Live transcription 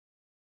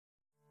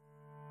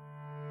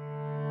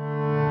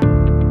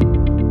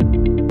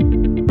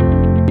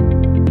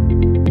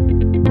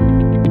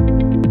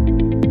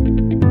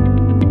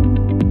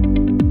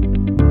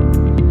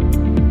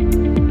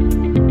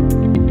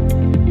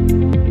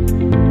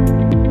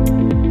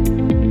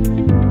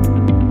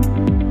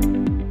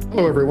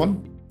Hello,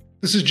 everyone.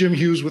 This is Jim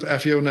Hughes with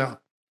AFIO Now.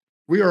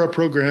 We are a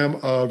program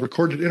of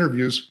recorded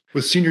interviews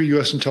with senior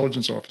U.S.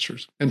 intelligence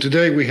officers. And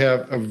today we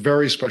have a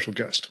very special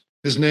guest.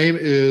 His name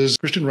is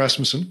Christian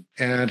Rasmussen,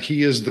 and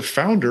he is the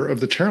founder of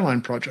the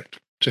Terralign Project.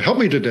 To help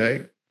me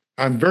today,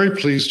 I'm very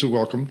pleased to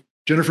welcome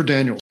Jennifer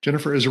Daniels.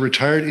 Jennifer is a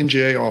retired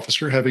NGA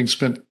officer, having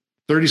spent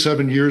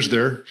 37 years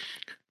there,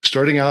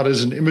 starting out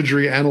as an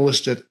imagery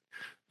analyst at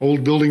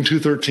Old Building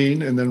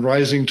 213 and then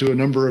rising to a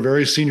number of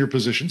very senior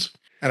positions.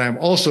 And I'm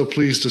also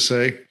pleased to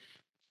say,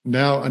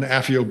 now an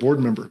AFIO board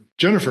member.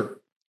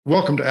 Jennifer,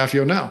 welcome to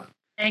AFIO Now.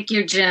 Thank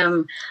you,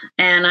 Jim.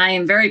 And I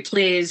am very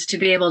pleased to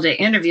be able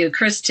to interview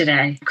Chris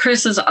today.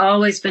 Chris has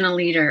always been a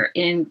leader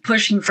in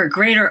pushing for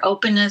greater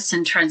openness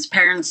and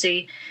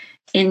transparency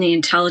in the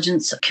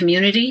intelligence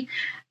community,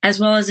 as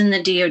well as in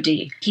the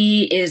DoD.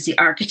 He is the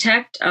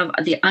architect of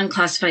the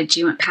Unclassified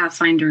GEOINT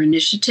Pathfinder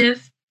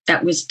initiative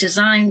that was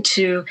designed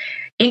to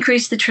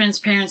increase the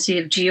transparency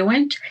of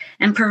GEOINT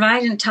and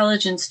provide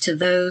intelligence to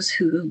those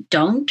who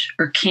don't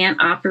or can't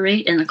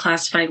operate in the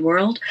classified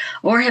world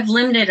or have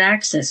limited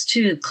access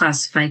to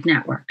classified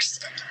networks.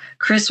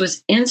 Chris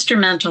was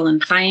instrumental in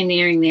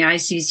pioneering the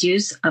IC's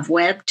use of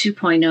Web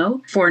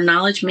 2.0 for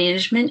knowledge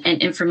management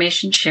and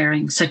information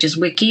sharing, such as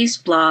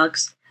wikis,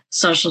 blogs,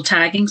 social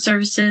tagging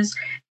services,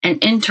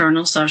 and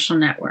internal social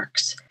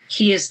networks.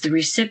 He is the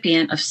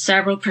recipient of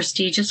several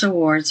prestigious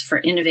awards for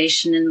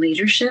innovation and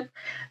leadership,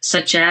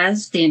 such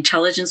as the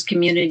Intelligence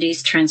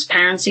Community's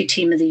Transparency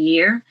Team of the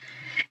Year,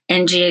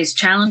 NGA's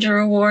Challenger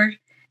Award,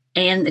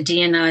 and the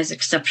DNI's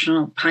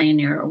Exceptional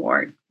Pioneer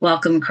Award.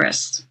 Welcome,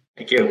 Chris.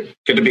 Thank you.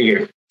 Good to be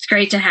here. It's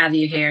great to have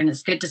you here, and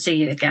it's good to see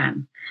you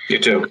again. You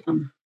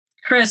too.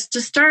 Chris,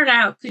 to start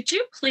out, could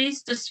you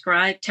please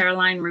describe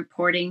Terralign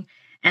reporting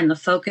and the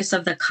focus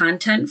of the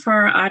content for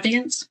our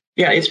audience?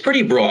 Yeah, it's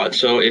pretty broad.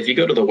 So if you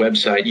go to the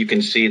website, you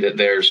can see that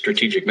there's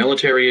strategic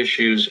military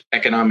issues,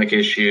 economic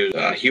issues,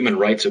 human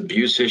rights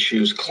abuse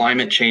issues,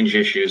 climate change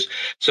issues.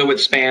 So it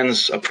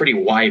spans a pretty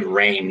wide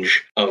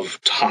range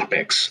of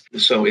topics.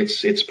 So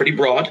it's pretty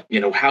broad. You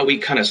know, how we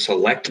kind of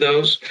select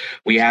those,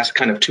 we ask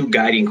kind of two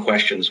guiding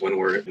questions when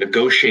we're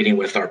negotiating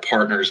with our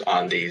partners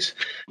on these.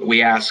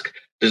 We ask,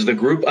 does the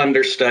group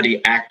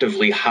understudy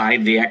actively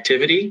hide the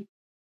activity?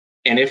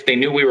 And if they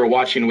knew we were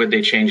watching, would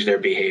they change their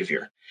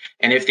behavior?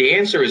 And if the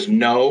answer is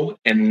no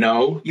and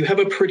no, you have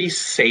a pretty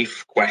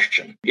safe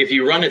question. If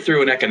you run it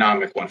through an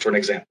economic one, for an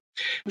example,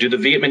 do the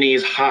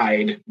Vietnamese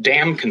hide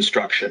dam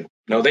construction?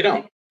 No, they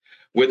don't.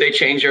 Would they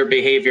change their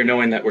behavior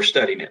knowing that we're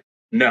studying it?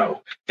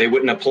 No, they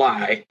wouldn't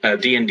apply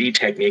D&D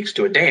techniques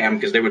to a dam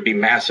because there would be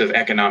massive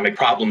economic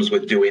problems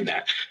with doing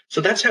that.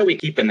 So that's how we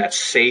keep in that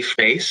safe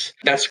space.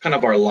 That's kind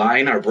of our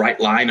line, our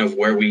bright line of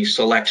where we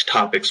select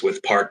topics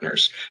with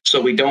partners. So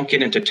we don't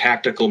get into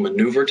tactical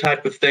maneuver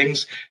type of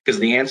things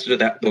because the answer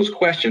to those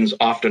questions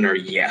often are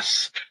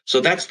yes. So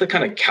that's the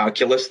kind of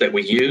calculus that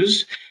we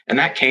use. And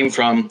that came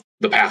from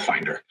the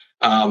Pathfinder.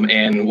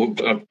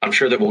 I'm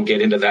sure that we'll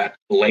get into that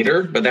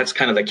later, but that's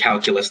kind of the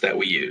calculus that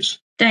we use.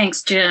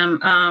 Thanks, Jim.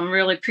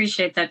 Really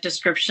appreciate that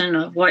description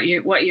of what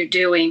you're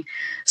doing.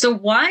 So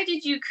why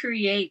did you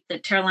create the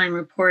Terralign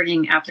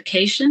reporting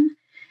application?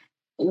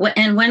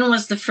 And when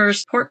was the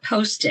first report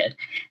posted?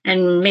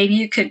 And maybe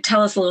you could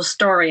tell us a little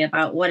story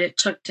about what it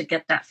took to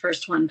get that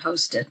first one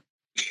posted.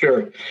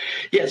 Sure.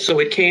 Yeah, so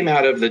it came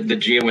out of the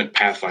GEOINT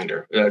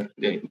Pathfinder.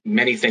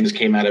 Many things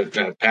came out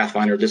of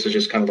Pathfinder. This is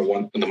just kind of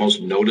the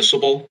most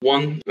noticeable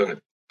one.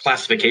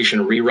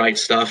 Classification rewrite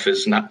stuff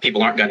is not,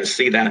 people aren't going to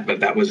see that, but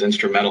that was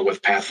instrumental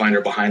with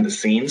Pathfinder behind the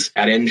scenes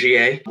at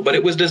NGA. But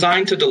it was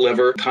designed to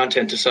deliver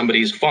content to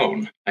somebody's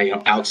phone,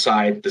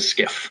 outside the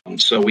SCIF.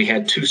 So we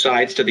had two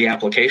sides to the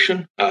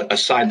application, a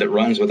side that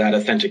runs without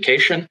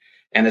authentication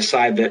and a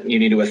side that you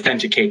need to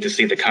authenticate to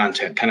see the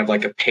content, kind of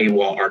like a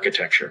paywall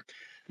architecture.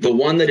 The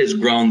one that has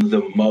grown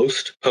the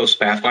most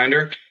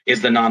post-Pathfinder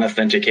is the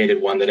non-authenticated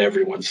one that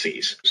everyone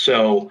sees.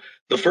 So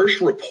the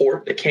first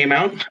report that came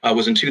out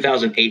was in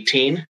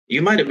 2018.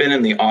 You might have been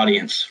in the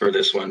audience for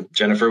this one,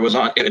 Jennifer.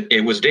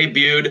 It was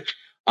debuted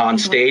on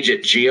stage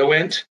at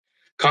GEOINT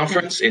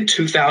conference in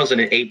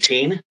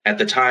 2018. At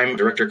the time,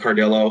 Director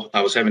Cardillo,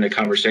 I was having a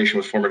conversation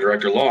with former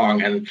Director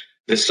Long, and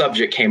this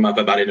subject came up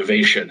about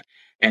innovation.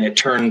 And it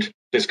turned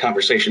this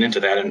conversation into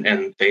that.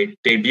 And they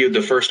debuted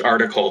the first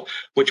article,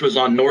 which was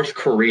on North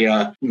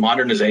Korea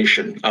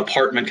modernization,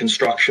 apartment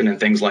construction, and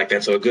things like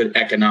that. So a good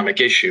economic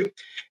issue.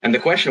 And the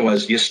question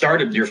was, you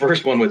started your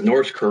first one with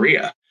North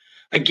Korea.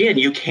 Again,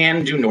 you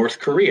can do North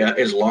Korea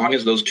as long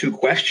as those two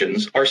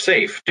questions are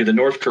safe. Do the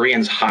North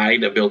Koreans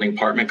hide building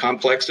apartment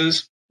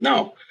complexes?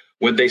 No.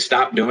 Would they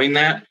stop doing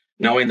that,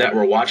 knowing that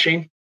we're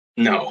watching?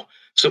 No.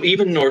 So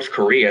even North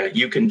Korea,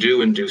 you can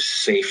do and do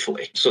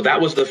safely. So that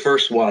was the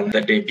first one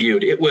that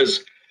debuted.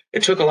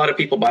 It took a lot of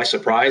people by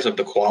surprise of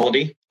the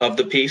quality of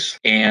the piece,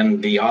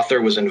 and the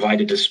author was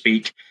invited to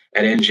speak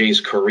at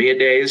NGA's Korea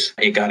Days.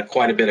 It got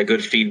quite a bit of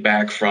good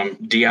feedback from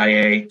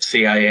DIA,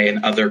 CIA,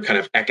 and other kind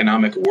of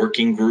economic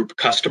working group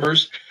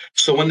customers.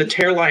 So when the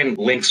Terralign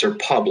links are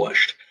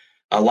published,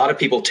 A lot of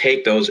people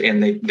take those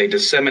and they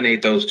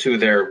disseminate those to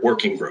their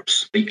working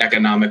groups, the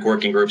economic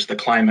working groups, the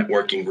climate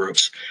working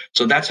groups.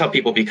 So that's how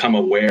people become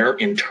aware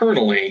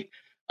internally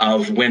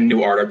of when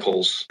new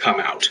articles come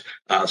out.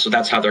 So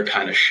that's how they're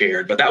kind of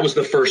shared. But that was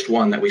the first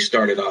one that we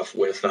started off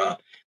with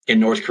in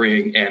North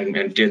Korea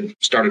and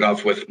started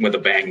off with a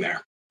bang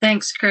there.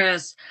 Thanks,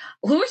 Chris.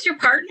 Who was your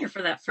partner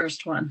for that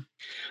first one?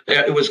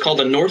 It was called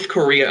the North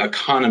Korea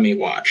Economy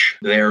Watch.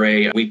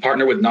 We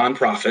partner with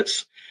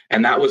nonprofits,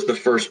 and that was the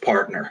first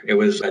partner. It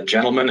was a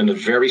gentleman and a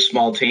very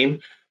small team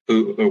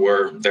who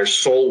were, their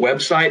sole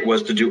website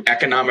was to do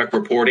economic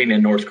reporting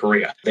in North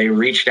Korea. They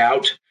reached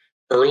out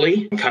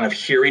early, kind of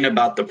hearing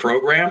about the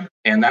program,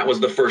 and that was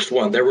the first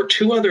one. There were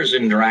two others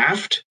in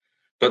draft,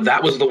 but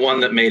that was the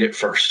one that made it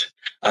first.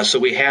 So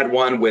we had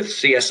one with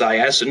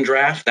CSIS in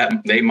draft. That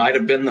they might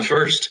have been the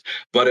first,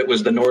 but it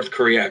was the North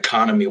Korea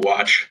Economy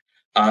Watch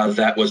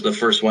that was the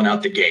first one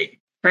out the gate.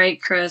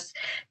 Great, Chris.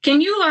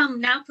 Can you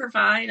now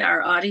provide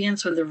our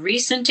audience with a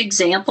recent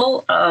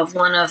example of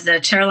one of the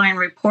Chairline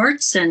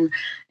reports and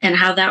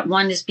how that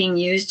one is being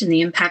used and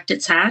the impact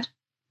it's had?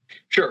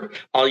 Sure.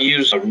 I'll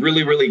use a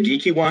really, really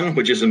geeky one,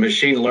 which is a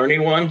machine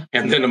learning one,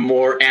 and then a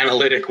more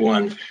analytic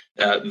one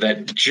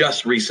that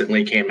just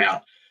recently came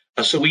out.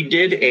 So we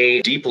did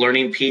a deep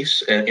learning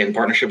piece in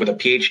partnership with a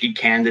PhD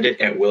candidate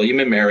at William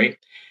 & Mary.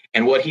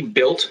 And what he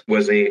built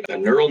was a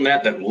neural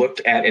net that looked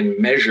at and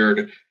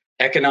measured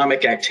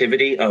economic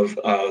activity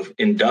of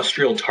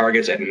industrial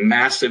targets at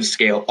massive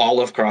scale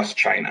all across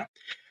China.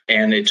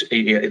 And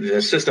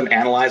the system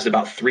analyzed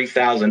about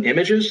 3,000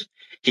 images.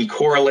 He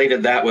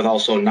correlated that with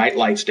also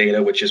Nightlights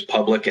data, which is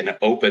public and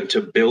open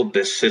to build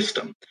this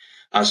system.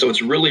 So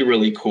it's really,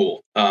 really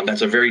cool.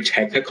 That's a very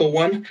technical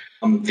one.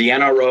 The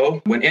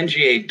NRO, when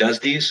NGA does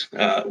these,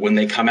 when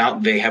they come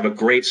out, they have a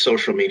great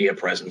social media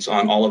presence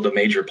on all of the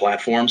major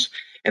platforms.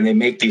 And they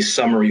make these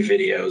summary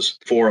videos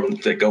for them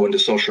that go into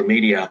social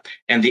media.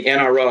 And the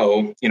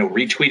NRO,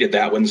 retweeted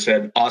that one and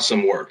said,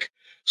 awesome work.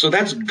 So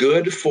that's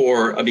good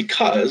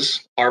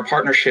because our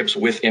partnerships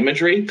with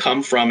imagery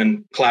come from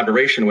in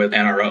collaboration with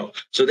NRO.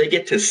 So they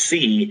get to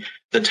see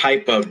the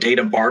type of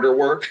data barter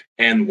work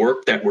and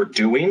work that we're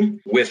doing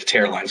with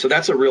Chairline. So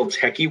that's a real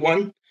techie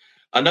one.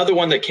 Another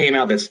one that came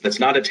out that's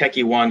not a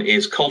techie one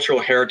is cultural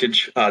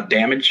heritage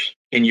damage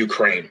in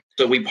Ukraine.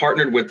 So we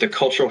partnered with the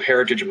Cultural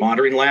Heritage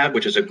Monitoring Lab,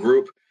 which is a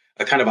group,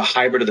 a kind of a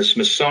hybrid of the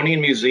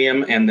Smithsonian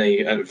Museum and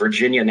the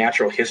Virginia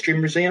Natural History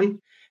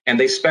Museum. And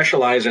they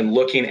specialize in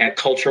looking at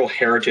cultural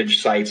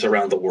heritage sites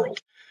around the world.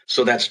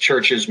 So that's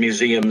churches,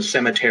 museums,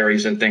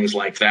 cemeteries, and things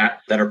like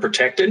that are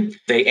protected.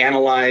 They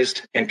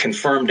analyzed and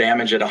confirmed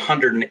damage at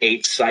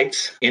 108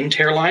 sites in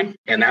Chairline,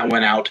 and that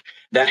went out.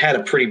 That had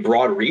a pretty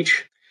broad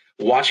reach.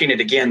 Watching it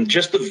again,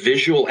 just the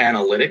visual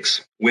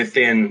analytics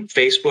within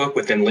Facebook,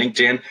 within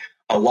LinkedIn,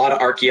 a lot of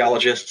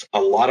archaeologists, a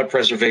lot of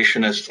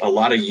preservationists, a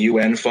lot of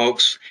UN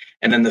folks.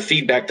 And then the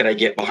feedback that I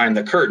get behind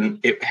the curtain,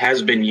 it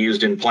has been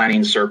used in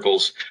planning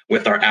circles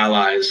with our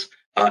allies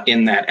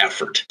in that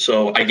effort.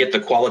 So I get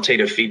the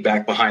qualitative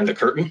feedback behind the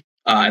curtain,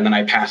 and then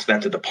I pass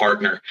that to the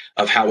partner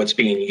of how it's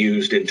being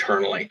used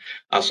internally.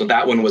 So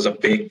that one was a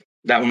big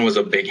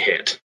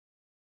hit.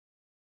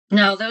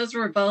 No, those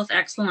were both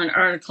excellent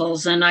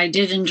articles, and I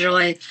did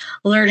enjoy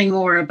learning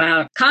more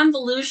about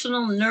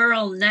convolutional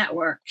neural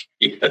network.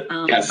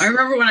 Yes. I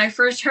remember when I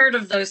first heard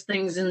of those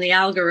things in the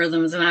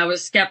algorithms, and I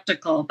was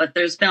skeptical, but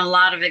there's been a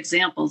lot of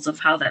examples of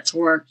how that's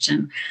worked,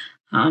 and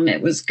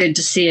it was good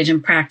to see it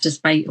in practice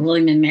by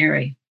William &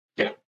 Mary.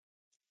 Yeah.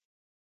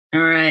 All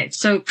right.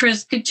 So,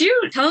 Chris, could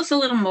you tell us a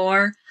little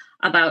more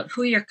about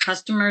who your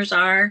customers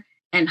are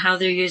and how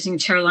they're using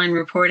Chairline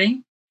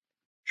reporting?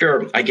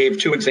 Sure. I gave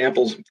two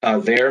examples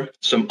there.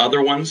 Some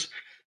other ones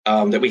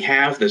that we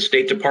have. The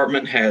State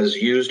Department has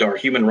used our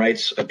human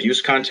rights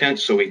abuse content.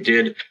 So we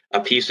did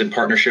a piece in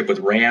partnership with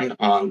RAND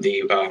on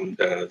the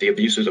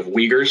abuses of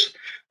Uyghurs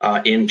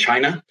in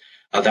China.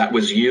 That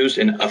was used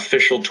in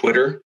official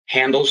Twitter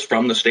handles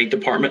from the State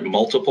Department,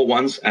 multiple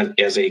ones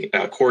as a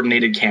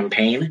coordinated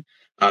campaign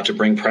to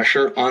bring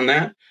pressure on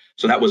that.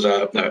 So that was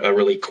a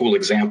really cool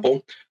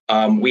example.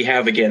 We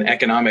have, again,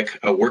 economic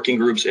working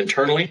groups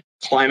internally,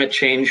 climate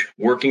change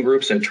working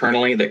groups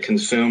internally that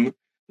consume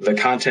the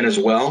content as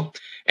well.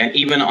 And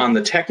even on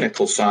the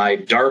technical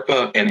side,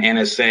 DARPA and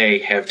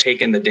NSA have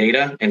taken the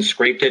data and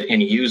scraped it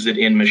and used it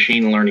in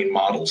machine learning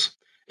models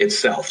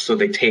itself. So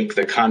they take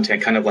the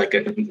content, kind of like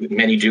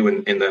many do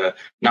in the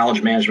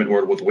knowledge management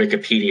world with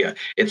Wikipedia.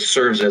 It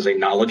serves as a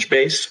knowledge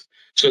base.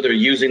 So they're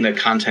using the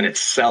content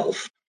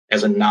itself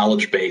as a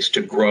knowledge base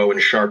to grow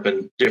and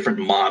sharpen different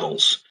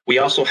models. We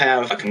also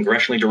have a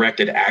congressionally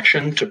directed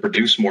action to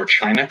produce more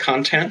China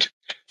content.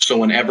 So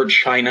whenever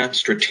China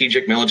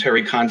strategic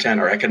military content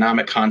or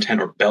economic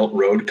content or Belt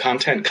Road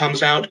content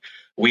comes out,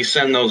 we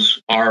send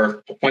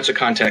our points of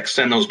contact,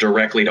 send those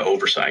directly to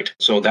oversight.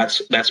 So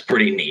that's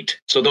pretty neat.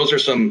 So those are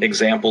some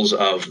examples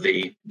of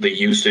the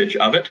usage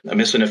of it. I'm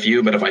missing a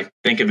few, but if I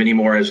think of any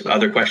more as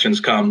other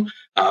questions come,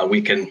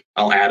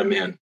 I'll add them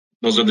in.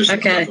 Those are the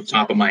off the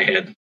top of my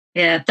head.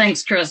 Yeah,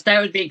 thanks, Chris.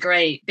 That would be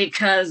great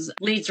because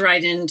leads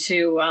right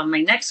into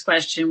my next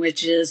question,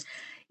 which is,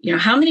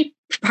 how many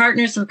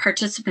partners and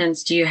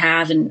participants do you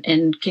have?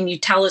 And can you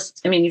tell us,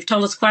 I mean, you've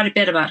told us quite a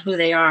bit about who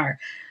they are,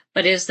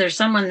 but is there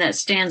someone that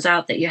stands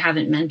out that you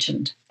haven't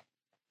mentioned?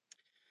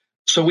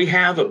 So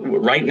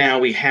right now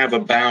we have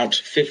about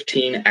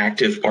 15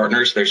 active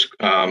partners. There's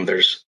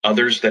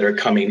others that are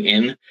coming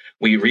in.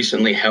 We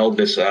recently held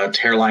this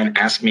Tearline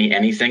Ask Me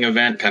Anything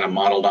event, kind of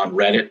modeled on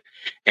Reddit,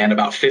 and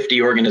about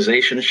 50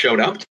 organizations showed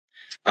up.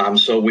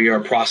 So we are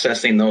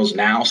processing those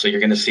now. So you're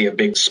going to see a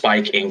big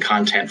spike in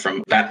content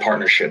from that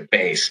partnership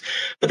base.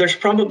 But there's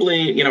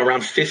probably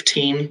around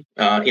 15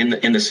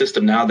 in the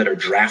system now that are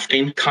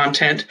drafting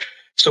content.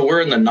 So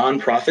we're in the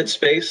nonprofit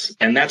space,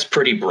 and that's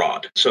pretty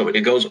broad. So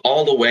it goes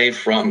all the way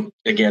from,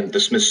 again, the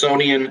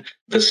Smithsonian,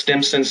 the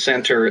Stimson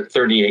Center,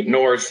 38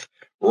 North,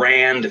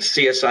 RAND,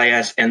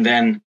 CSIS, and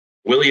then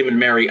William and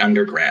Mary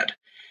undergrad.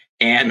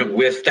 And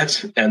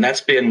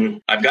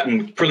I've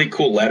gotten pretty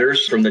cool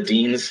letters from the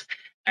deans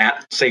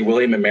at, say,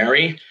 William and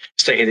Mary,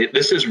 say that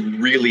this is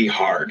really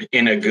hard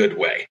in a good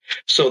way.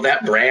 So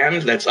that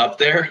brand that's up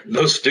there,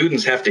 those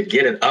students have to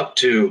get it up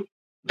to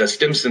the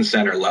Stimson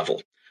Center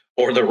level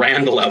or the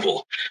RAND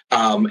level.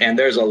 And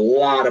there's a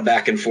lot of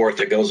back and forth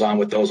that goes on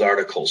with those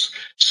articles.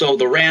 So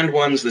the RAND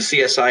ones, the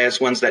CSIS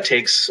ones, that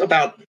takes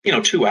about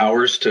 2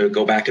 hours to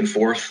go back and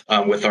forth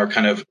with our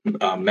kind of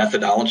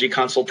methodology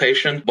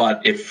consultation.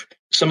 But if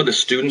some of the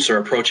students are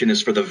approaching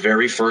this for the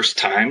very first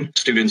time,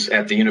 students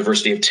at the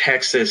University of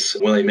Texas,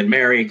 William and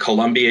Mary,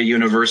 Columbia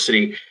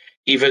University,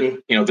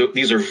 even,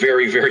 these are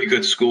very, very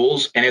good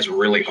schools, and it's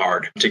really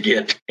hard to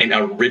get an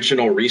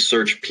original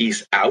research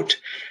piece out,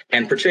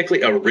 and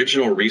particularly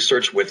original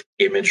research with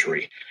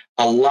imagery.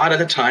 A lot of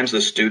the times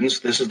the students,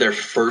 this is their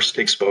first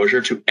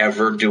exposure to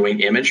ever doing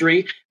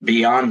imagery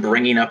beyond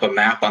bringing up a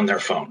map on their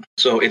phone.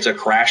 So it's a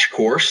crash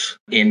course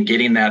in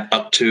getting that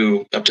up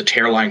to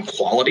Tearline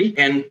quality.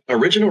 And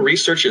original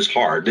research is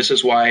hard. This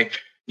is why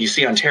you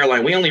see on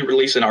Tearline, we only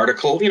release an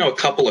article, a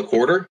couple a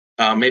quarter,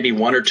 maybe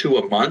 1 or 2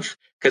 a month,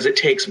 because it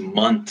takes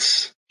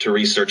months to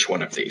research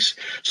one of these.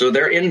 So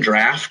they're in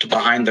draft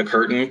behind the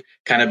curtain,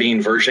 kind of being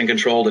version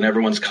controlled, and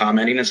everyone's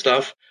commenting and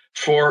stuff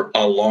for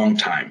a long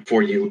time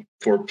for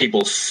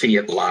people to see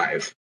it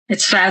live.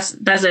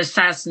 That is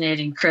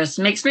fascinating, Chris.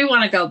 Makes me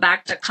want to go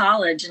back to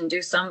college and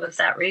do some of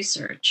that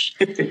research.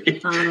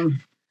 With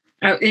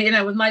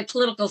my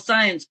political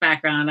science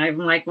background, I'm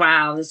like,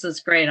 wow, this is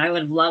great. I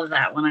would have loved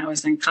that when I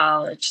was in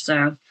college.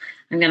 So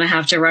I'm going to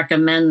have to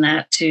recommend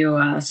that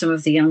to some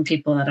of the young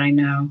people that I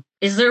know.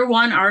 Is there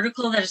one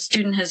article that a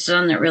student has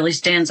done that really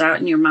stands out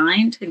in your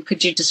mind? And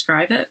could you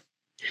describe it?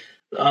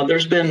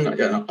 There's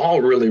been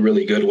all really,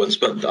 really good ones,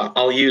 but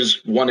I'll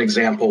use one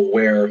example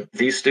where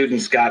these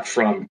students got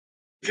from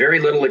very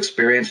little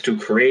experience to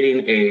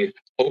creating a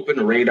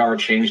open radar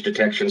change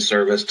detection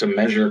service to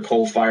measure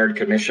coal-fired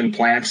commission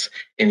plants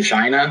in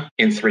China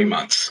in 3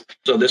 months.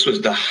 So this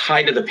was the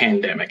height of the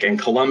pandemic, and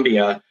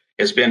Columbia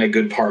has been a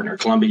good partner,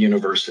 Columbia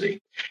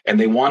University. And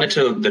they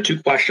wanted the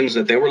 2 questions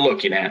that they were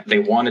looking at, they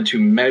wanted to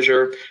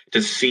measure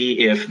to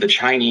see if the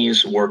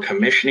Chinese were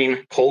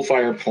commissioning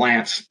coal-fired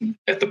plants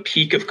at the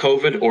peak of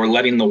COVID or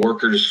letting the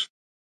workers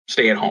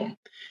stay at home.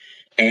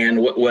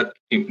 And what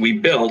we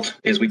built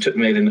is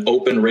made an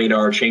open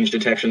radar change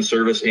detection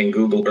service in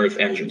Google Earth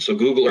Engine. So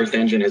Google Earth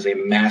Engine is a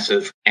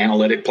massive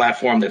analytic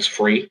platform that's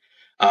free.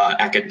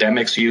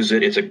 Academics use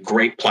it. It's a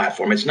great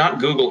platform. It's not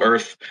Google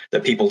Earth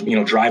that people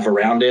drive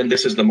around in.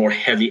 This is the more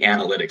heavy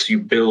analytics. You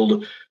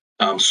build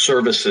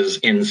services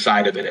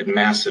inside of it at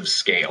massive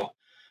scale.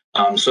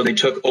 So they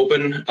took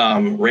open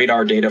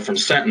radar data from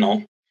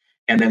Sentinel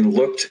and then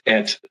looked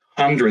at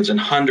hundreds and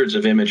hundreds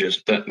of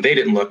images that they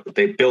didn't look, but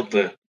they built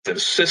the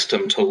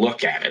system to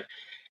look at it.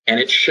 And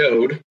it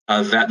showed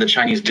that the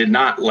Chinese did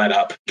not let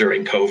up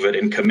during COVID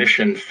and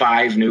commissioned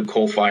 5 new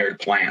coal-fired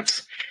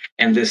plants.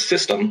 And this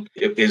system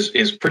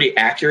is pretty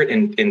accurate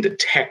in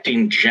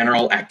detecting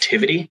general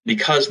activity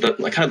because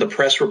the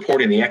press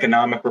reporting, the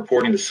economic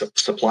reporting, the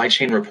supply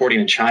chain reporting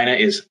in China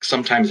is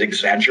sometimes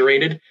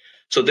exaggerated.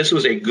 So this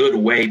was a good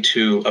way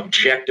to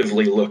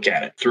objectively look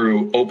at it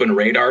through open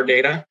radar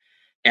data.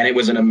 And it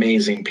was an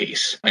amazing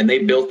piece. And they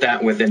built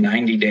that within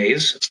 90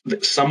 days.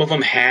 Some of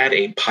them had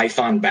a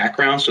Python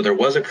background, so there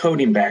was a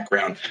coding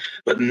background,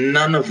 but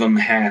none of them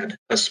had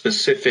a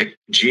specific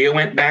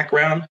GeoInt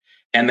background.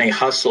 And they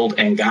hustled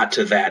and got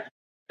to that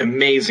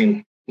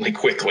amazingly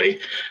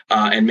quickly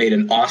and made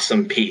an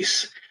awesome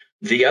piece.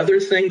 The other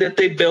thing that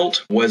they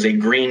built was a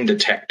green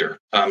detector.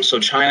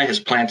 So China has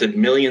planted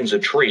millions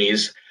of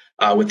trees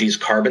with these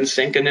carbon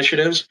sink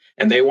initiatives,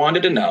 and they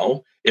wanted to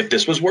know if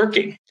this was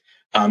working.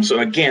 So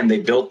again, they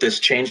built this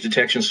change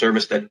detection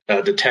service that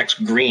detects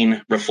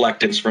green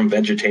reflectance from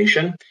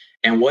vegetation.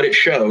 And what it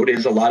showed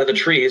is a lot of the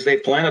trees,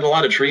 they've planted a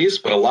lot of trees,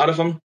 but a lot of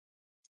them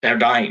are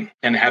dying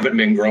and haven't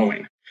been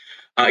growing.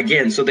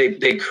 Again, so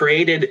they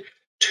created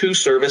 2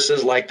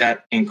 services like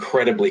that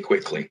incredibly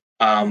quickly.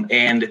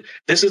 And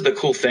this is the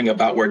cool thing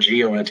about where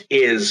GeoInt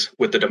is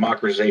with the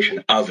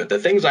democratization of it. The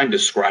things I'm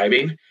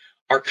describing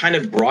are kind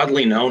of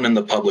broadly known in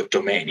the public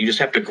domain. You just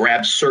have to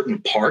grab certain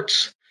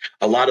parts.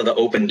 A lot of the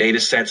open data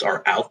sets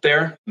are out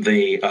there.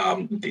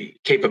 The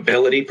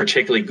capability,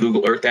 particularly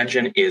Google Earth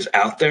Engine, is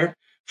out there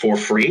for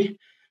free.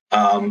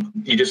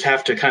 You just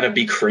have to kind of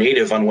be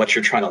creative on what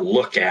you're trying to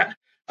look at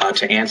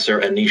to answer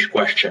a niche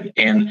question.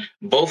 And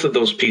both of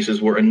those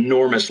pieces were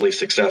enormously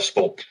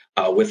successful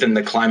within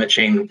the climate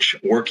change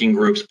working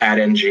groups at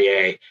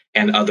NGA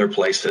and other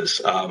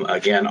places.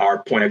 Again,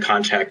 our point of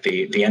contact,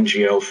 the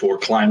NGO for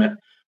climate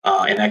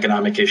and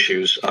economic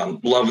issues,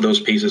 loved those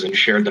pieces and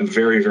shared them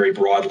very, very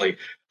broadly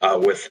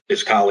with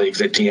his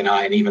colleagues at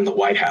DNI and even the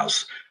White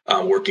House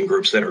working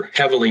groups that are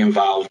heavily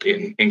involved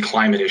in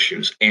climate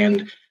issues.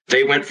 And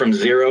they went from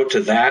zero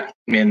to that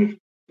in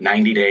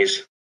 90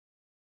 days.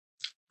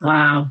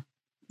 Wow.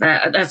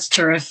 That's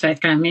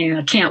terrific. I mean,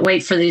 I can't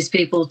wait for these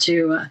people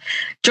to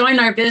join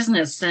our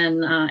business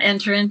and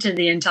enter into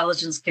the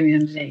intelligence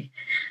community.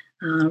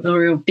 It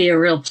will be a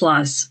real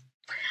plus.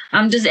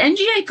 Does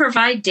NGA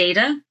provide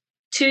data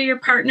to your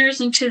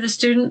partners and to the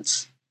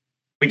students?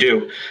 We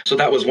do. So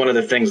that was one of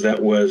the things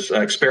that was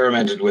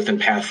experimented with in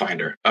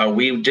Pathfinder.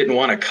 We didn't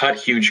want to cut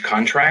huge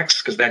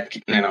contracts because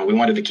we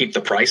wanted to keep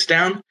the price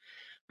down.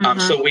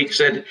 So we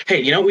said,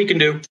 hey, you know what we can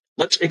do?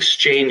 Let's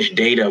exchange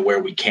data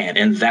where we can,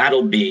 and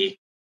that'll be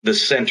the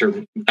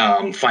center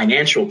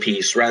financial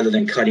piece rather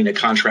than cutting a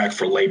contract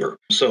for labor.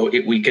 So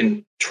we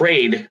can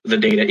trade the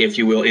data, if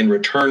you will, in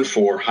return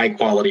for high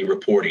quality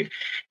reporting.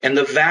 And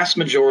the vast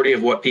majority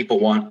of what people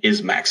want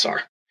is Maxar.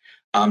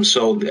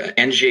 So the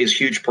NGA's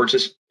huge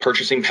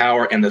purchasing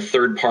power and the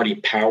third party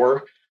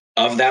power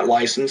of that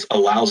license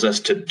allows us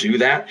to do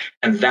that.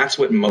 And that's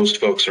what most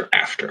folks are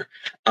after.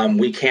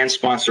 We can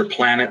sponsor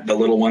Planet, the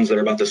little ones that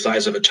are about the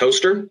size of a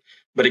toaster.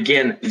 But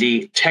again,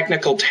 the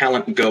technical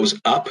talent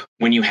goes up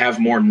when you have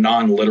more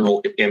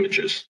non-literal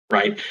images,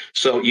 right?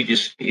 So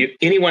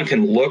anyone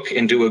can look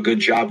and do a good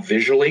job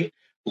visually,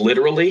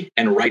 literally,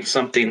 and write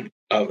something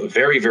of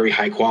very, very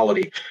high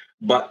quality.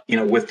 But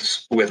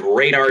with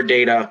radar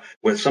data,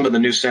 with some of the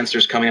new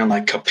sensors coming on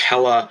like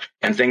Capella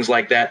and things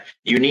like that,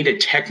 you need a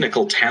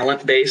technical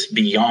talent base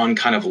beyond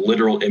kind of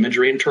literal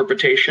imagery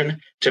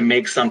interpretation to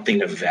make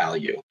something of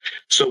value.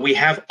 So we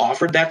have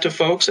offered that to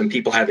folks and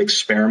people have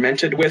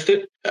experimented with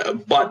it,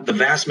 but the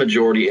vast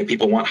majority of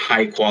people want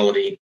high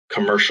quality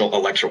commercial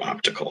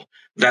electro-optical.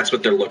 That's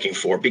what they're looking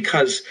for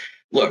because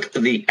look,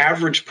 the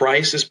average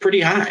price is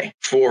pretty high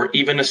for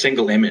even a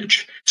single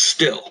image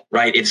still,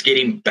 right? It's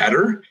getting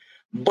better.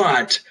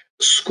 But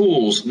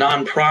schools,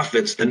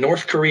 nonprofits, the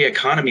North Korea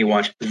Economy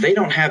Watch, they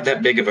don't have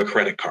that big of a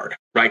credit card,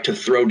 right, to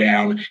throw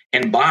down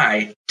and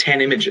buy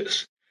 10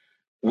 images.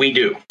 We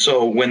do.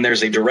 So when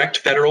there's a direct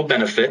federal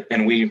benefit,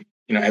 and we,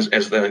 as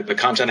the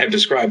content I've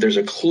described, there's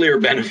a clear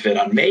benefit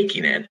on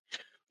making it,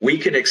 we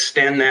can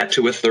extend that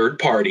to a third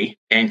party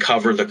and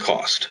cover the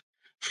cost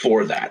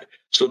for that.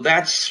 So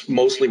that's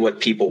mostly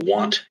what people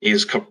want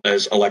is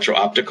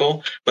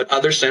electro-optical, but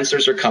other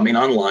sensors are coming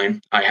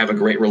online. I have a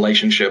great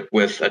relationship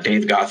with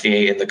Dave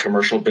Gauthier in the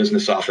commercial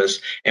business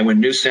office. And when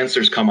new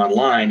sensors come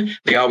online,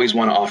 they always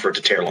want to offer it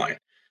to Tearline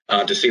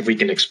to see if we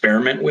can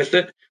experiment with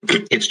it.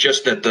 It's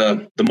just that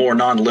the more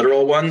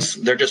non-literal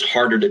ones, they're just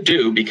harder to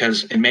do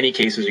because in many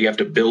cases, you have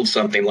to build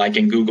something like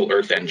in Google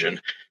Earth Engine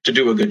to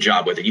do a good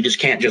job with it. You just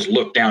can't just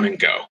look down and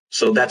go.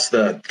 So that's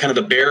the kind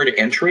of the barrier to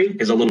entry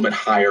is a little bit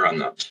higher on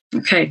those.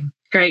 Okay.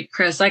 Great,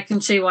 Chris. I can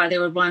see why they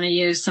would want to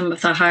use some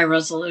of the high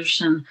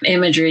resolution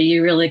imagery.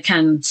 You really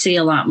can see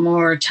a lot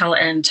more, tell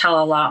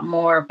a lot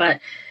more.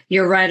 But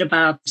you're right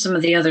about some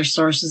of the other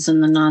sources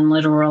in the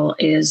non-literal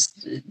is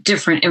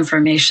different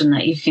information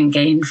that you can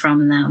gain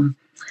from them.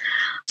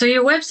 So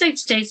your website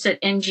states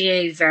that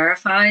NGA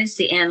verifies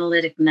the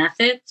analytic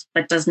methods,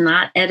 but does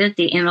not edit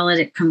the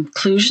analytic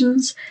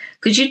conclusions.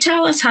 Could you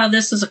tell us how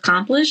this is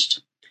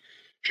accomplished?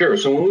 Sure.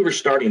 So when we were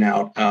starting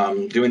out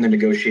doing the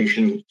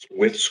negotiations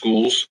with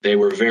schools, they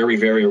were very,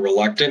 very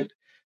reluctant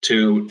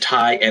to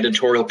tie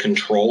editorial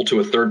control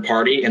to a third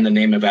party in the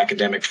name of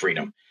academic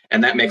freedom.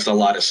 And that makes a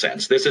lot of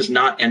sense. This is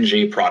not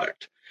NGA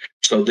product.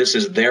 So this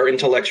is their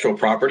intellectual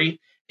property.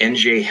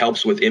 NGA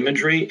helps with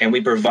imagery, and we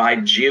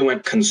provide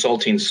GEOINT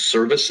consulting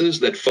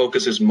services that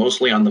focuses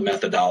mostly on the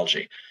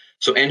methodology.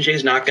 So NGA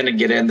is not going to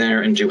get in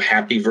there and do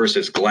happy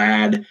versus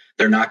glad.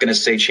 They're not going to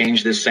say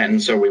change this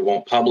sentence or we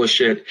won't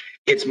publish it.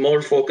 It's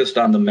more focused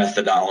on the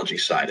methodology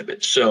side of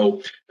it.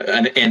 So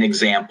an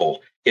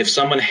example, if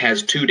someone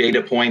has 2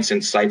 data points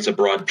and cites a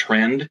broad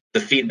trend, the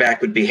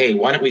feedback would be, hey,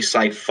 why don't we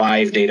cite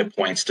 5 data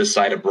points to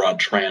cite a broad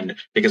trend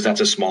because that's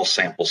a small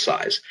sample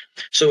size.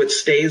 So it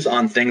stays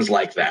on things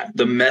like that,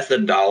 the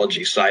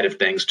methodology side of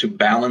things to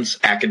balance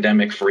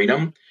academic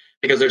freedom,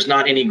 because there's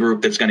not any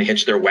group that's going to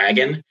hitch their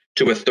wagon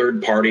to a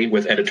third party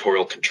with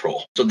editorial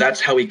control. So that's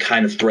how we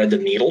kind of thread the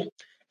needle,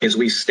 is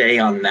we stay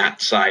on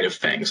that side of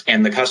things.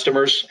 And the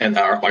customers and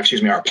our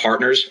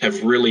partners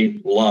have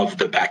really loved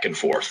the back and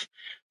forth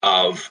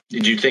of,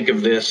 did you think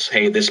of this?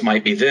 Hey, this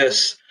might be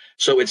this.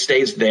 So it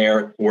stays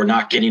there. We're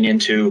not getting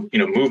into,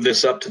 move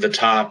this up to the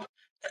top.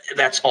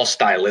 That's all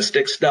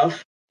stylistic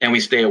stuff. and we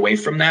stay away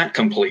from that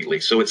completely.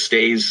 So it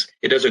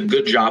does a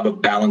good job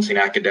of balancing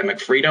academic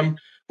freedom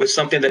with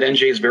something that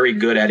NJ is very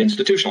good at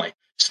institutionally,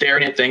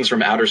 staring at things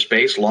from outer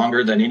space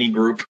longer than any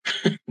group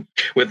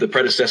with the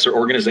predecessor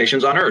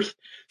organizations on Earth.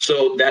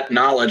 So that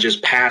knowledge is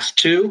passed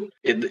to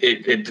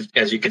it.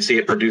 As you can see,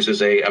 it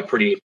produces a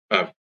pretty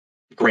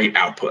great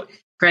output.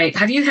 Great.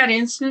 Have you had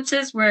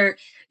instances where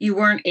you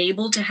weren't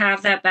able to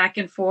have that back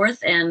and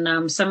forth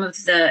and some of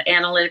the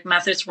analytic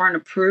methods weren't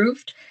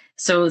approved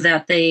so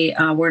that they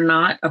were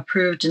not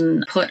approved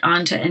and put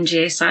onto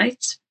NGA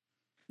sites?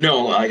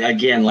 No,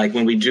 again, like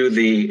when we do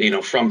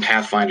the, from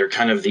Pathfinder,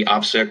 kind of the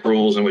OPSEC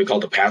rules and we call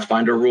the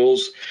Pathfinder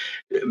rules,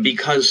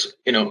 because,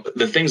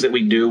 the things that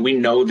we do, we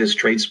know this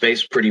trade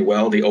space pretty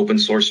well, the open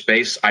source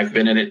space. I've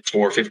been in it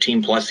for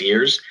 15 plus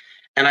years.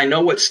 And I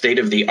know what state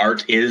of the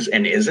art is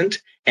and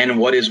isn't, and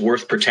what is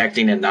worth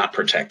protecting and not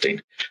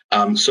protecting.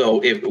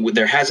 So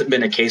there hasn't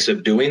been a case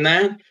of doing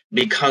that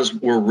because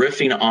we're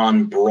riffing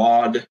on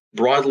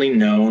broadly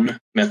known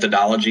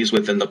methodologies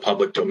within the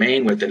public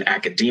domain, within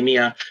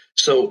academia.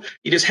 So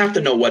you just have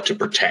to know what to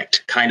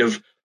protect, kind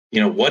of,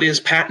 what is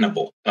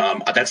patentable?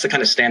 That's the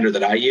kind of standard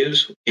that I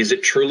use. Is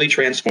it truly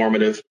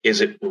transformative?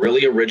 Is it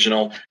really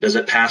original? Does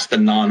it pass the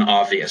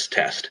non-obvious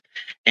test?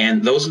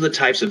 And those are the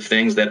types of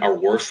things that are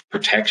worth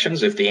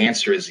protections if the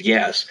answer is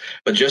yes.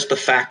 But just the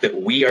fact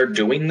that we are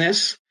doing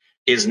this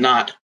does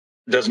not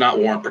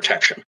warrant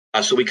protection.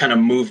 So we kind of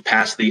move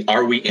past the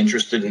 "Are we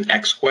interested in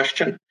X?"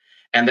 question,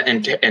 and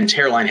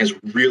Tearline has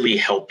really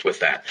helped with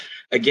that.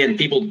 Again,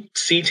 people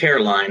see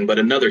Tearline, but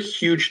another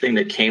huge thing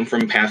that came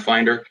from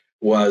Pathfinder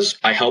was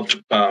I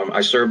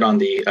served on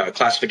the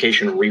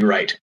classification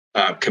rewrite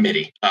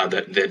committee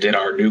that did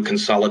our new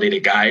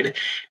consolidated guide.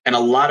 And a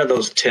lot of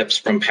those tips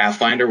from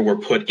Pathfinder were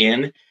put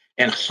in,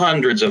 and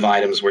hundreds of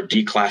items were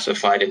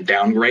declassified and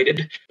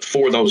downgraded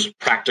for those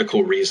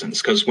practical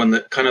reasons. Because when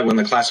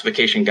the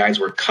classification guides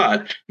were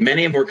cut,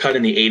 many of them were cut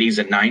in the 80s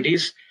and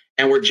 90s,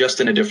 and we're just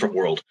in a different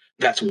world.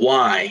 That's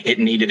why it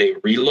needed a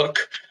relook.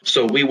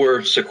 So we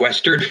were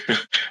sequestered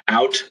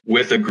out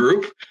with a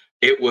group.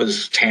 It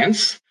was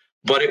tense,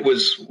 but it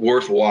was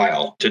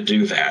worthwhile to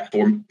do that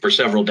for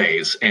several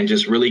days and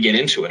just really get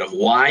into it of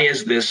why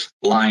is this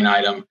line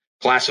item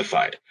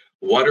classified?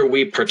 What are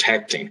we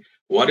protecting?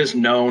 What is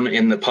known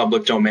in the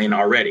public domain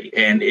already?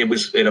 And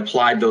it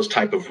applied those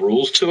type of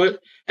rules to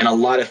it, and a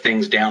lot of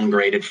things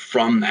downgraded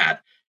from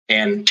that.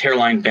 And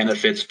Tearline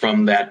benefits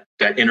from that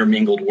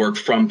intermingled work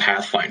from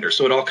Pathfinder.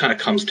 So it all kind of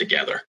comes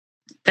together.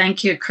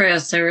 Thank you,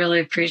 Chris. I really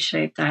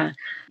appreciate that.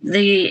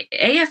 The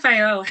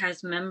AFIO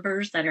has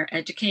members that are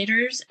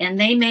educators, and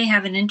they may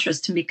have an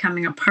interest in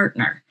becoming a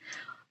partner.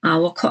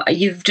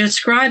 You've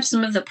described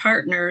some of the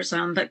partners,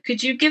 but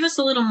could you give us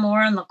a little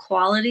more on the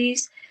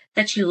qualities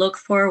that you look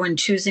for when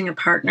choosing a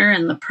partner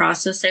and the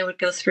process they would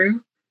go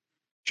through?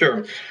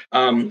 Sure.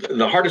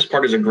 The hardest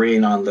part is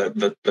agreeing on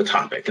the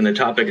topic. And the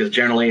topic is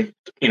generally,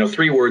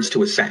 3 words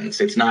to a sentence.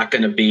 It's not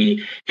going to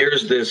be,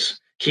 here's this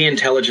key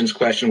intelligence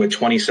question with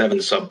 27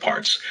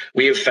 subparts.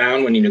 We have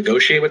found when you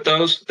negotiate with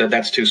those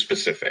that's too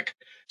specific.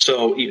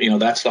 So,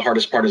 that's the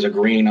hardest part is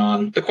agreeing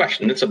on the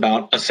question. It's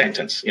about a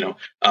sentence,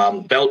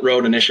 Belt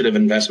Road Initiative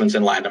investments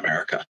in Latin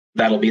America.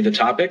 That'll be the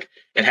topic.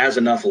 It has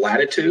enough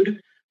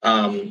latitude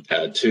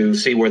to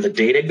see where the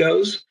data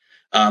goes.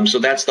 So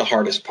that's the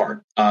hardest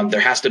part.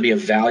 There has to be a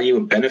value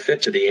and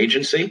benefit to the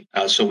agency.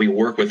 So we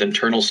work with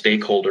internal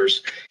stakeholders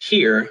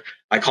here.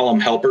 I call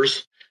them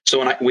helpers. So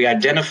when we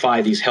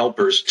identify these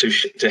helpers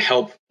to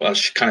help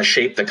us kind of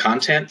shape the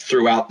content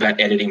throughout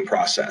that editing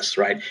process,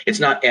 right?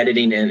 It's not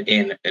editing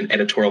in an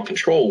editorial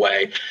control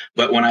way,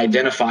 but when I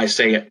identify,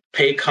 say,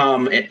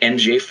 Paycom and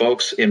NJ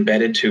folks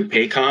embedded to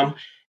Paycom,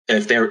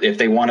 if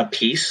they want a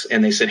piece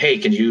and they said, hey,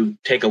 can you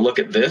take a look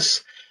at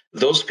this?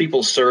 Those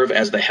people serve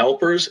as the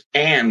helpers,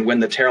 and when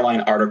the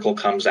Tearline article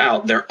comes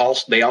out,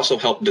 they also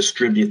help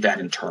distribute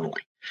that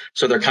internally.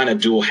 So they're kind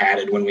of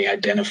dual-hatted when we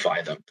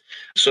identify them.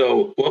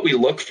 So what we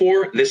look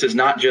for, this is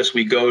not just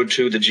we go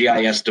to the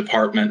GIS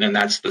department and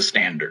that's the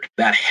standard.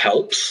 That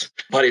helps,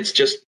 but it's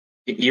just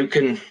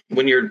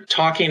when you're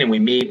talking and we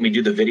meet and we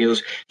do the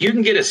videos, you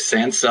can get a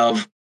sense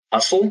of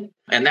hustle.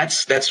 And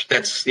that's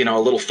a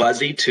little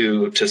fuzzy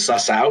to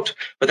suss out,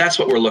 but that's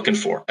what we're looking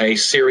for, a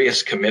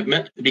serious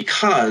commitment,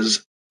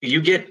 because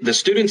the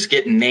students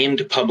get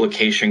named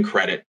publication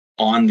credit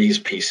on these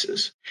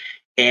pieces.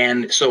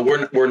 And so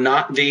we're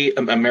not the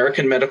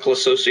American Medical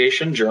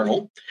Association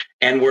journal,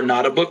 and we're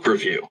not a book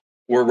review.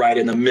 We're right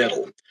in the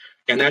middle.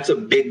 And that's a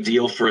big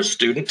deal for a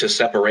student to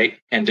separate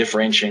and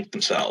differentiate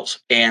themselves.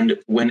 And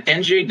when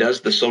NJ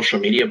does the social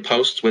media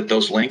posts with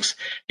those links,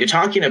 you're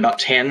talking about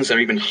tens or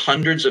even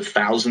hundreds of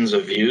thousands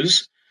of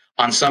views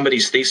on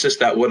somebody's thesis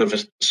that would have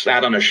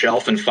sat on a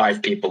shelf and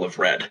 5 people have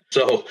read.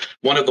 So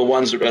one of the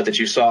ones that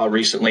you saw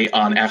recently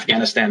on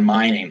Afghanistan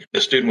mining,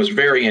 the student was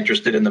very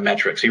interested in the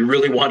metrics. He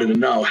really wanted to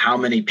know how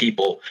many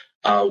people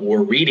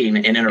were reading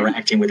and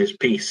interacting with his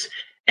piece.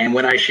 And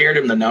when I shared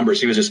him the numbers,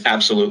 he was just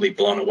absolutely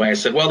blown away. I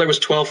said, well, there was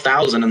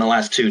 12,000 in the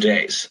last 2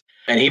 days.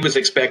 And he was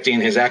expecting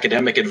his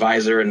academic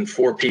advisor and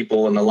 4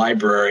 people in the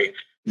library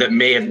that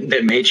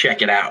may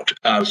check it out.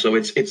 So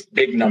it's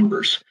big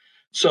numbers.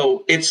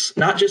 So it's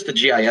not just the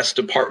GIS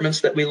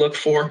departments that we look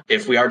for.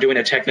 If we are doing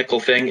a technical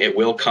thing, it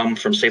will come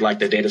from, say, like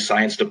the data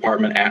science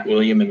department at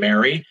William and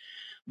Mary.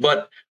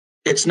 But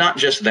it's not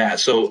just that.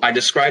 So I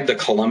described the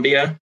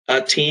Columbia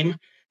team.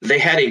 They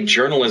had a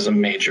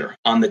journalism major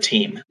on the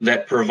team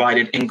that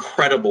provided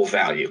incredible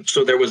value.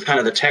 So there was kind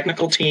of the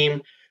technical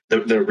team,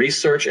 the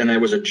research, and there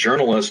was a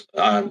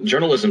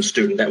journalism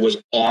student that was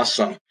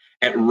awesome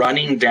at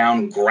running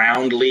down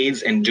ground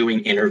leads and doing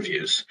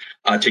interviews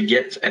to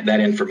get that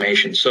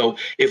information. So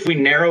if we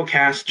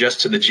narrowcast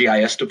just to the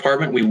GIS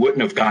department, we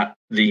wouldn't have got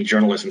the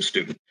journalism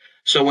student.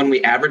 So when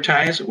we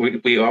advertise,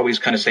 we always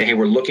kind of say, hey,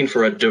 we're looking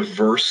for a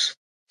diverse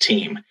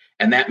team.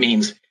 And that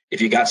means if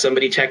you got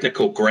somebody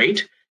technical,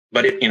 great.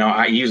 But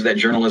I use that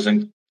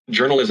journalism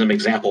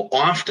example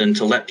often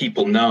to let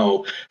people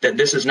know that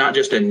this is not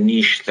just a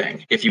niche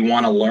thing. If you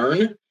want to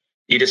learn,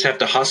 you just have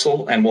to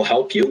hustle and we'll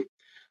help you.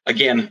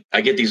 Again,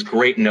 I get these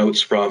great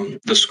notes from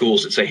the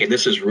schools that say, hey,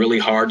 this is really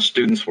hard.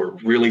 Students were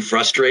really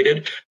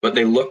frustrated, but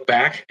they look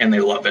back and they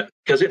love it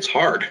because it's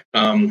hard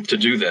to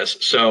do this.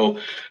 So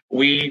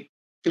we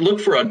look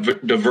for a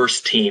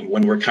diverse team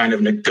when we're kind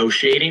of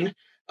negotiating.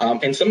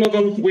 And some of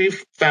them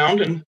we've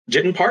found and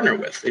didn't partner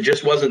with. It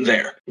just wasn't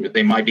there.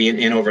 They might be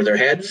in over their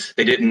heads.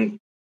 It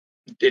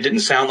didn't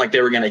sound like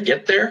they were going to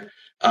get there.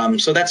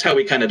 So that's how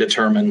we kind of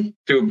determine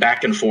through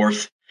back and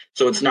forth.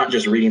 So it's not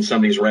just reading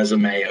somebody's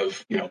resume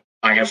of,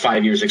 I have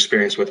 5 years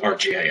experience with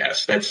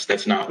ArcGIS.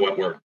 That's not what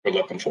we're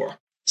looking for.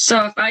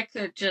 So if I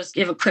could just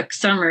give a quick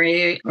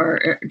summary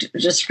or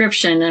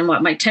description, and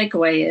what my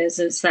takeaway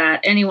is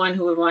that anyone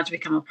who would want to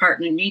become a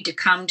partner need to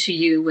come to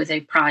you with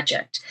a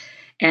project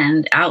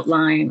and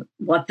outline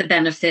what the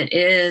benefit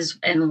is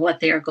and what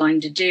they are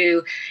going to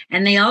do.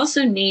 And they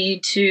also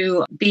need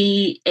to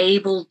be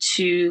able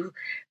to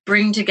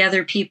bring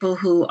together people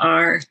who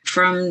are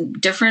from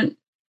different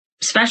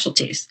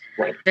specialties.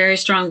 Right. Very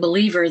strong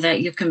believer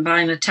that you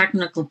combine a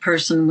technical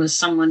person with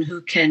someone who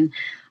can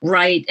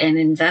write and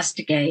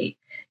investigate.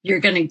 You're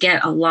going to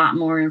get a lot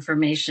more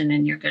information,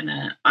 and you're going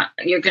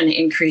to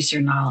increase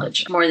your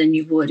knowledge more than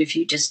you would if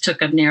you just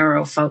took a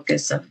narrow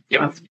focus of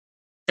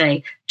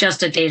say,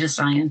 just a data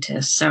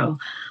scientist. So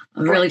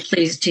I'm really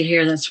pleased to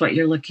hear that's what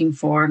you're looking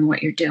for and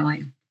what you're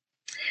doing.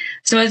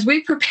 So as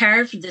we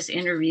prepared for this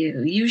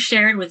interview, you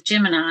shared with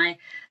Jim and I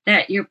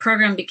that your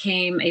program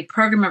became a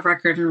program of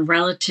record in a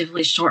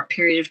relatively short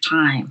period of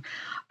time.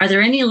 Are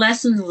there any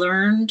lessons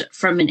learned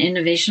from an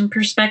innovation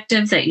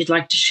perspective that you'd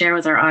like to share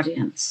with our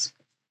audience?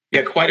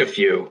 Yeah, quite a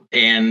few.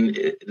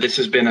 And this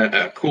has been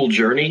a cool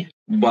journey,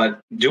 but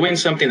doing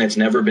something that's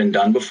never been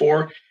done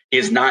before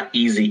is not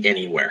easy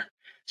anywhere.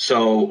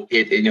 So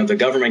the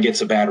government gets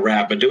a bad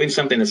rap, but doing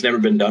something that's never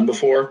been done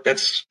before,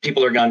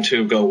 people are going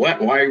to go,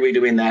 what? Why are we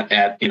doing that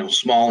at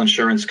small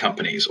insurance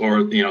companies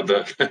or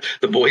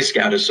the Boy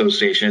Scout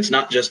Association? It's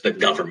not just the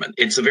government.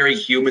 It's a very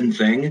human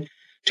thing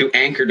to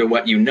anchor to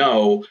what you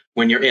know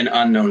when you're in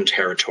unknown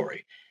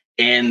territory.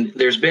 And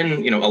there's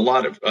been a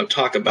lot of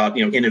talk about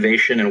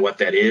innovation and what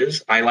that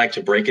is. I like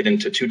to break it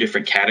into two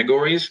different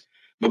categories.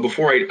 But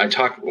before I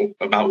talk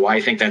about why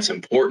I think that's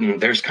important,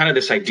 there's kind of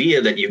this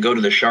idea that you go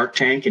to the Shark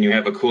Tank and you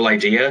have a cool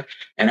idea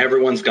and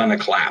everyone's going to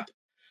clap.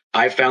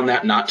 I found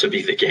that not to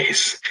be the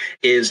case.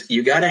 Is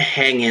you got to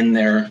hang in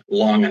there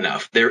long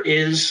enough. There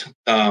is,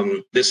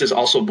 this is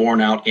also borne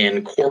out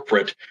in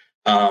corporate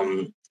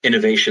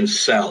innovation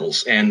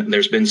cells. And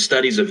there's been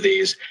studies of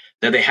these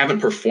that they haven't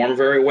performed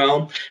very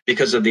well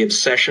because of the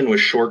obsession with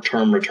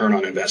short-term return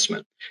on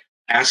investment.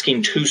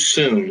 Asking too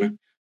soon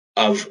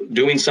of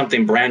doing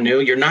something brand new,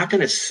 you're not going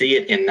to see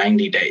it in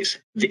 90 days.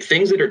 The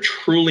things that are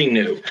truly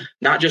new,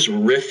 not just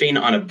riffing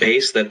on a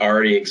base that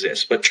already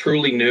exists, but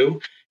truly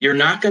new, you're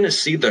not going to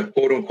see the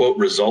quote unquote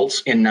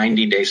results in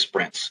 90-day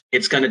sprints.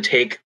 It's going to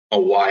take a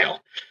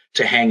while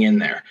to hang in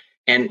there.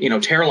 And,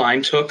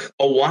 Teralign took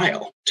a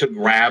while to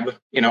grab,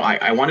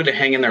 I wanted to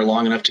hang in there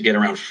long enough to get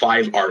around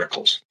 5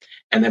 articles.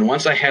 And then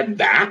once I had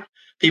that,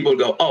 people would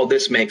go, oh,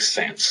 this makes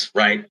sense,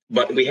 right?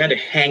 But we had to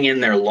hang in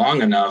there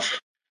long enough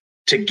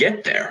to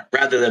get there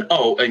rather than,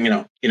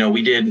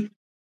 we did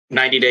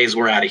 90 days,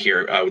 we're out of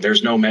here.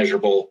 There's no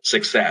measurable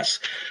success.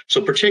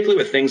 So particularly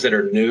with things that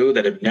are new,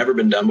 that have never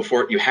been done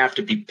before, you have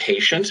to be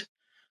patient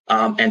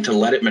and to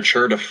let it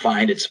mature to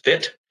find its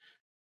fit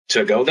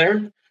to go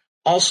there.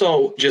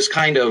 Also, just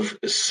kind of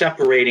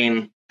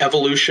separating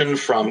evolution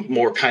from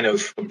more kind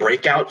of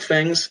breakout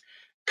things.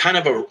 Kind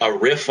of a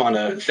riff on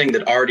a thing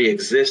that already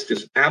exists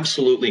is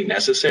absolutely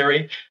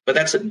necessary, but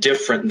that's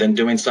different than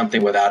doing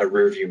something without a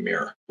rearview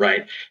mirror,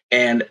 right?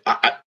 And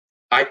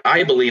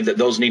I believe that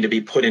those need to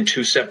be put in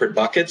 2 separate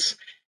buckets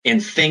in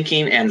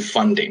thinking and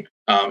funding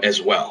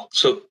as well.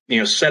 So,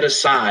 set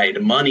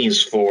aside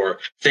monies for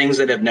things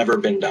that have never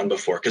been done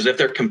before, because if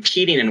they're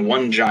competing in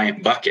one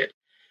giant bucket,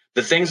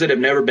 the things that have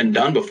never been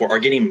done before are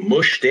getting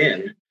mushed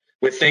in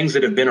with things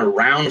that have been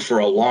around for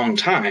a long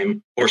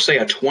time, or say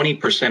a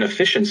 20%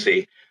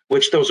 efficiency,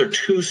 which those are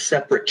 2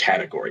 separate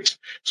categories.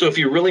 So if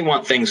you really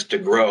want things to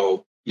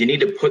grow, you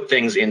need to put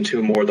things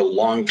into more the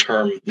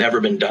long-term,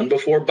 never been done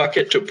before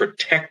bucket to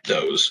protect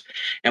those.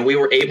 And we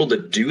were able to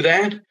do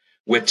that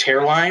with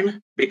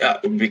Tearline.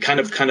 Kind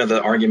of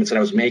the arguments that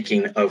I was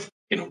making of,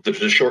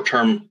 the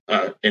short-term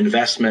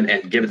investment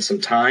and give it some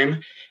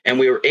time. And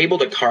we were able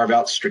to carve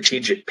out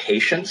strategic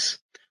patience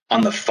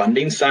on the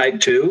funding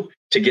side too,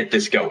 to get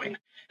this going.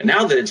 And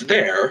now that it's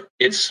there,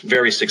 it's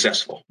very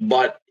successful.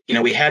 But,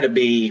 we had to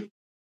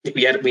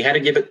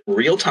give it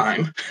real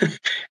time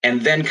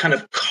and then kind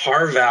of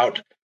carve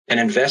out an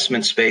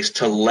investment space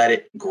to let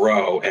it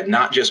grow and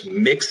not just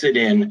mix it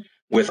in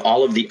with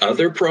all of the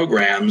other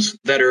programs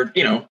that are,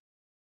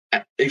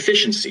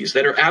 efficiencies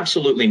that are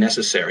absolutely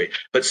necessary,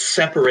 but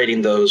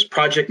separating those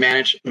project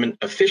management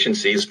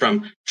efficiencies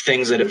from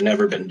things that have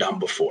never been done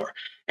before.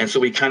 And so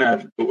we kind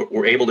of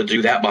were able to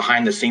do that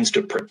behind the scenes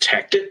to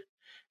protect it.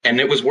 And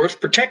it was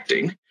worth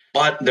protecting,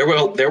 but there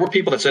were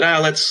people that said,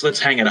 let's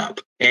hang it up.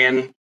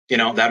 And,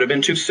 that would have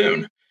been too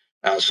soon.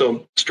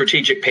 So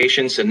strategic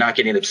patience and not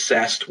getting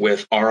obsessed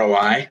with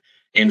ROI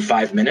in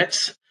 5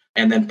 minutes,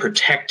 and then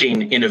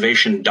protecting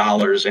innovation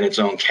dollars in its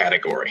own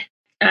category.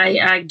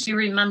 I do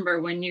remember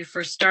when you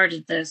first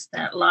started this,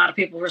 that a lot of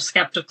people were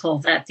skeptical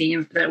that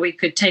we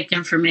could take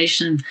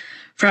information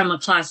from a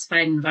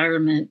classified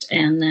environment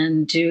and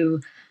then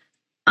do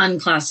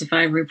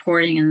unclassified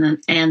reporting,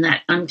 and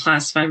that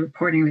unclassified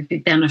reporting would be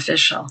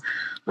beneficial.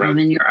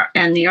 Right.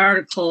 And the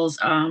articles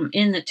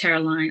in the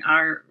Tearline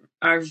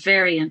are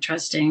very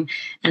interesting,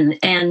 and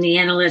the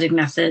analytic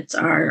methods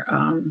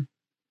are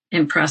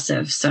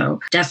impressive. So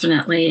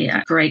definitely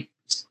a great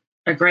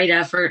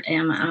effort,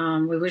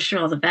 and we wish you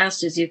all the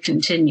best as you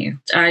continue.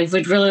 I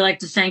would really like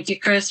to thank you,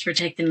 Chris, for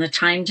taking the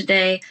time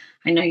today.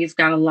 I know you've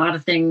got a lot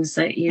of things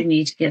that you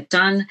need to get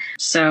done,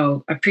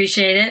 so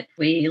appreciate it.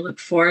 We look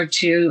forward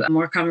to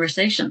more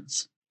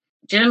conversations.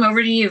 Jim,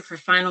 over to you for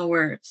final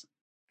words.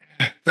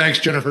 Thanks,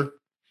 Jennifer.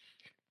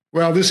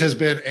 Well, this has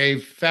been a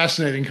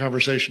fascinating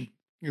conversation.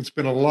 It's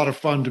been a lot of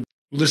fun to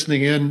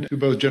listening in to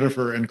both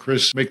Jennifer and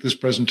Chris make this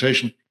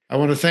presentation. I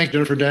want to thank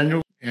Jennifer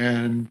Daniel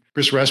and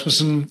Chris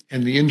Rasmussen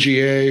and the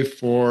NGA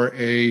for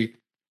a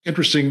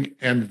interesting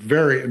and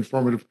very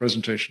informative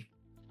presentation.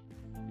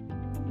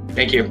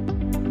 Thank you.